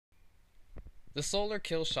The solar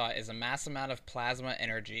kill shot is a mass amount of plasma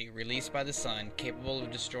energy released by the sun capable of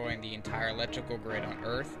destroying the entire electrical grid on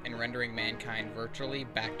Earth and rendering mankind virtually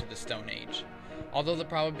back to the Stone Age. Although the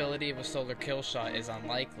probability of a solar kill shot is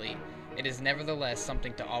unlikely, it is nevertheless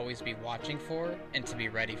something to always be watching for and to be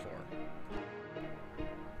ready for.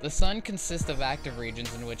 The sun consists of active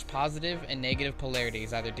regions in which positive and negative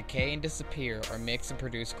polarities either decay and disappear or mix and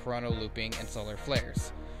produce coronal looping and solar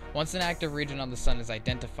flares. Once an active region on the sun is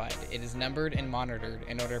identified, it is numbered and monitored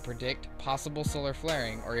in order to predict possible solar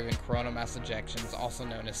flaring or even coronal mass ejections, also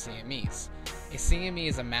known as CMEs. A CME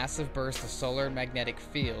is a massive burst of solar magnetic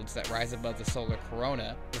fields that rise above the solar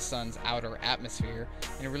corona, the sun's outer atmosphere,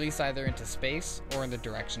 and release either into space or in the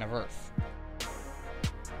direction of Earth.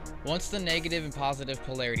 Once the negative and positive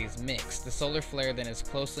polarities mix, the solar flare then is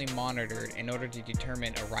closely monitored in order to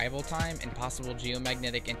determine arrival time and possible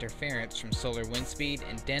geomagnetic interference from solar wind speed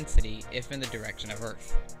and density if in the direction of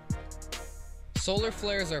Earth. Solar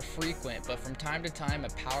flares are frequent, but from time to time a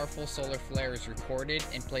powerful solar flare is recorded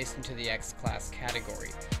and placed into the X-class category.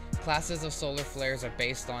 Classes of solar flares are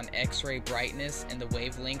based on X-ray brightness and the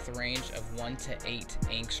wavelength range of 1 to 8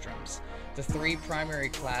 angstroms. The three primary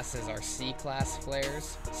classes are C-class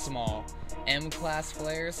flares, small, M-class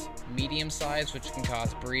flares, medium-sized, which can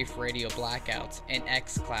cause brief radio blackouts, and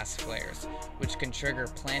X-class flares, which can trigger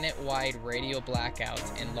planet-wide radio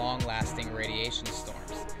blackouts and long-lasting radiation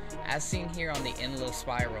storms. As seen here on the Enlil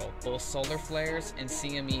spiral, both solar flares and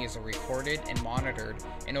CMEs are recorded and monitored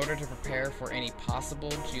in order to prepare for any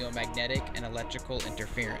possible geomagnetic and electrical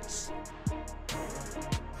interference.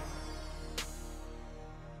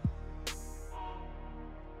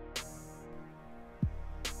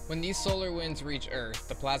 When these solar winds reach Earth,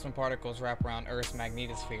 the plasma particles wrap around Earth's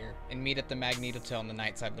magnetosphere and meet at the magnetotail on the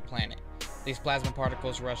night side of the planet. These plasma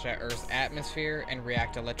particles rush at Earth's atmosphere and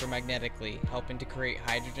react electromagnetically, helping to create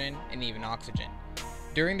hydrogen and even oxygen.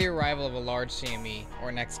 During the arrival of a large CME, or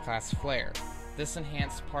an X-class flare, this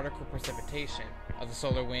enhanced particle precipitation of the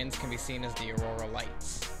solar winds can be seen as the aurora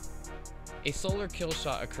lights. A solar kill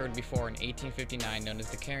shot occurred before in 1859 known as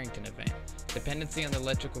the Carrington event. Dependency on the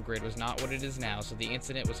electrical grid was not what it is now, so the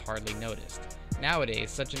incident was hardly noticed. Nowadays,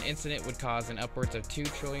 such an incident would cause an upwards of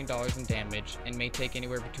 $2 trillion in damage and may take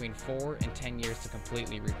anywhere between 4 and 10 years to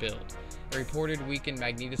completely rebuild. A reported weakened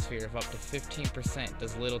magnetosphere of up to 15%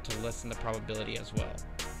 does little to lessen the probability as well.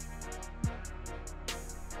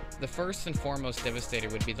 The first and foremost devastator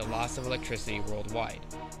would be the loss of electricity worldwide.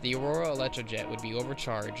 The aurora electrojet would be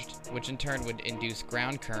overcharged, which in turn would induce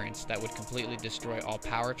ground currents that would completely destroy all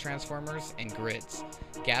power transformers and grids.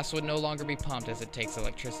 Gas would no longer be pumped as it takes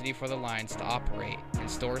electricity for the lines to operate, and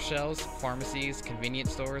store shelves, pharmacies,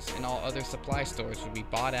 convenience stores, and all other supply stores would be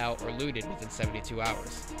bought out or looted within 72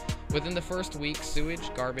 hours. Within the first week,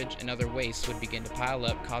 sewage, garbage, and other wastes would begin to pile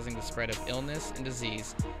up, causing the spread of illness and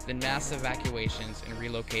disease. Then mass evacuations and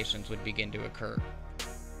relocations would begin to occur.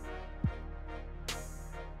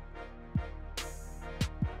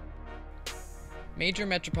 Major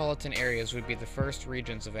metropolitan areas would be the first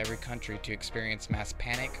regions of every country to experience mass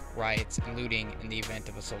panic, riots, and looting in the event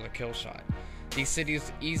of a solar kill shot. These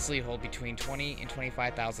cities easily hold between 20 and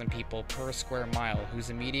 25,000 people per square mile, whose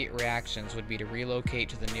immediate reactions would be to relocate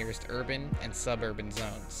to the nearest urban and suburban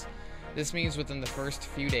zones. This means within the first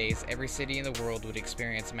few days, every city in the world would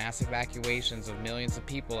experience mass evacuations of millions of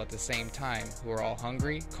people at the same time who are all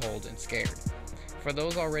hungry, cold, and scared. For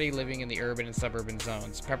those already living in the urban and suburban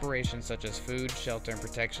zones, preparations such as food, shelter, and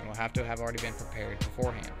protection will have to have already been prepared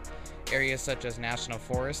beforehand. Areas such as national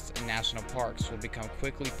forests and national parks will become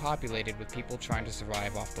quickly populated with people trying to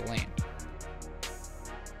survive off the land.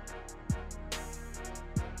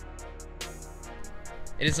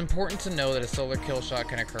 It is important to know that a solar kill shot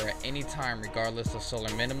can occur at any time regardless of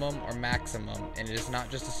solar minimum or maximum, and it is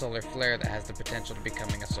not just a solar flare that has the potential to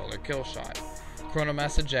becoming a solar kill shot. Coronal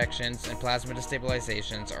mass ejections and plasma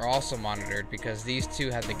destabilizations are also monitored because these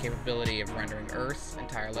two have the capability of rendering Earth's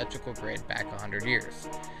entire electrical grid back 100 years.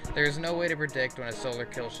 There is no way to predict when a solar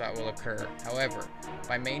kill shot will occur. However,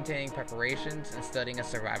 by maintaining preparations and studying a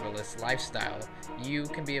survivalist lifestyle, you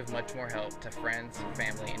can be of much more help to friends,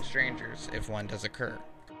 family, and strangers if one does occur.